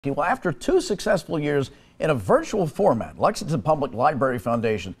Well, after 2 successful years in a virtual format, Lexington Public Library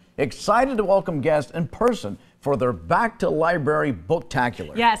Foundation excited to welcome guests in person for their Back to Library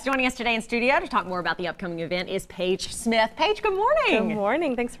Booktacular. Yes, joining us today in studio to talk more about the upcoming event is Paige Smith. Paige, good morning. Good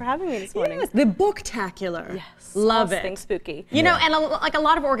morning. Thanks for having me this morning. Yes, the Booktacular. Yes. Love it. Something spooky. You know, and like a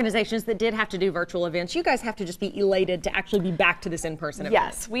lot of organizations that did have to do virtual events, you guys have to just be elated to actually be back to this in-person event.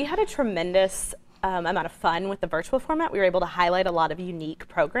 Yes, we had a tremendous amount of fun with the virtual format. We were able to highlight a lot of unique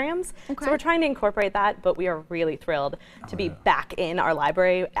programs. Okay. So we're trying to incorporate that, but we are really thrilled to be back in our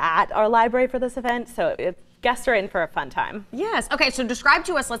library, at our library for this event. So guests are in for a fun time. Yes. Okay, so describe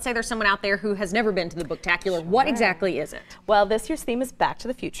to us, let's say there's someone out there who has never been to the Booktacular. Sure. What exactly is it? Well, this year's theme is Back to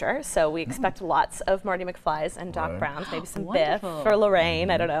the Future. So we expect lots of Marty McFlys and Doc Browns, maybe some Biff for Lorraine,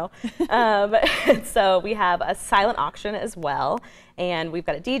 I don't know. So we have a silent auction as well. And we've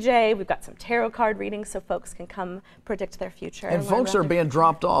got a DJ, we've got some tarot card readings so folks can come predict their future. And folks are being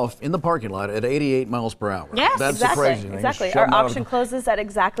dropped off in the parking lot at 88 miles per hour. Yes, that's exactly, the crazy thing. exactly. Our auction closes at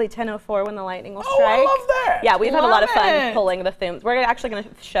exactly 10:04 when the lightning will strike. Oh, I love that. Yeah, we've had a lot of fun pulling the films. We're actually going to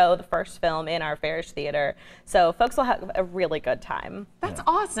show the first film in our Farish Theater, so folks will have a really good time. That's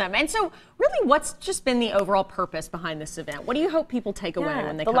awesome. And so really, what's just been the overall purpose behind this event? What do you hope people take away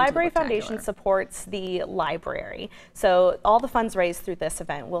when they come to the Library Booktacular? Foundation supports the library. So all the funds raised through this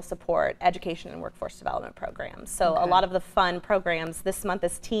event will support education and workforce development programs. So a lot of the fun programs, this month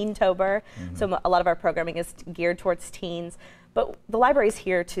is Teen-tober, so a lot of our programming is geared towards teens. But the library is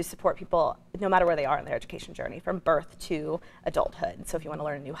here to support people no matter where they are in their education journey, from birth to adulthood. So if you want to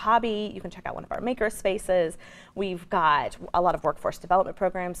learn a new hobby, you can check out one of our maker spaces. We've got a lot of workforce development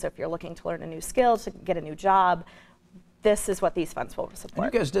programs, so if you're looking to learn a new skill, to get a new job, this is what these funds will support.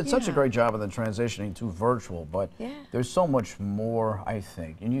 And you guys did such a great job of then transitioning to virtual, but there's so much more, I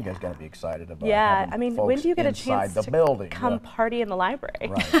think, and you guys got to be excited about I mean, when do you get a chance to come party in the library?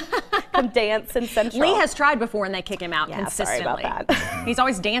 Right. Come dance in Central. Lee has tried before and they kick him out consistently. Sorry about that. He's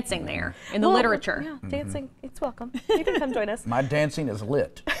always dancing there in the literature. Yeah, dancing, it's welcome. You can come join us. My dancing is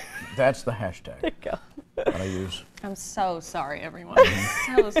lit. That's the hashtag. There you go. That I use. I'm so sorry, everyone. I'm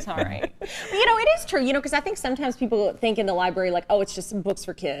so sorry. But, you know, it is true, you know, because I think sometimes people think in the library like, oh, it's just books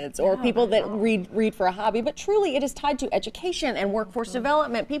for kids or people that read for a hobby, but truly it is tied to education and workforce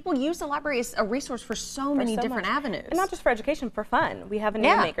development. People use the library as a resource for so many different avenues. And not just for education, for fun. We have a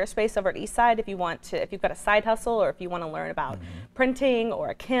new maker space over at Eastside if you want to, if you've got a side hustle or if you want to learn about printing or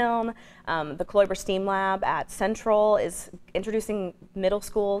a kiln. The Kloiber Steam Lab at Central is introducing middle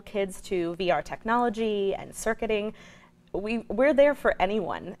school kids to VR technology and circuiting. We're there for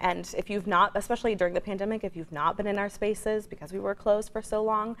anyone, and if you've not, especially during the pandemic, if you've not been in our spaces because we were closed for so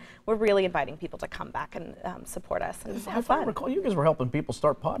long, we're really inviting people to come back and support us and have fun. I recall you guys were helping people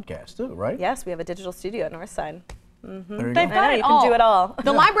start podcasts too, right? Yes, we have a digital studio at Northside. They've got it all. You can do it all.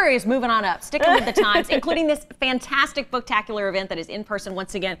 The library is moving on up, sticking with the times, including this fantastic Booktacular event that is in person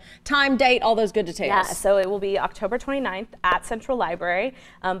once again. Time, date, all those good details. Yeah, so it will be October 29th at Central Library,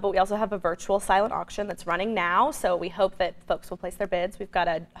 but we also have a virtual silent auction that's running now, so we hope that folks will place their bids. We've got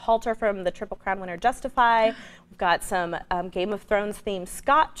a halter from the Triple Crown winner Justify. We've got some Game of Thrones themed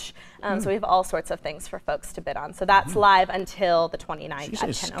scotch, so we have all sorts of things for folks to bid on. So that's live until the 29th at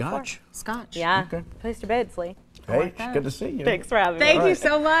 10:04. Scotch? Scotch. Yeah, place your bids, Lee. Paige, good to see you. Thanks for having me. Thank you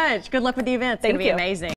so much. Good luck with the event. It's going to be amazing.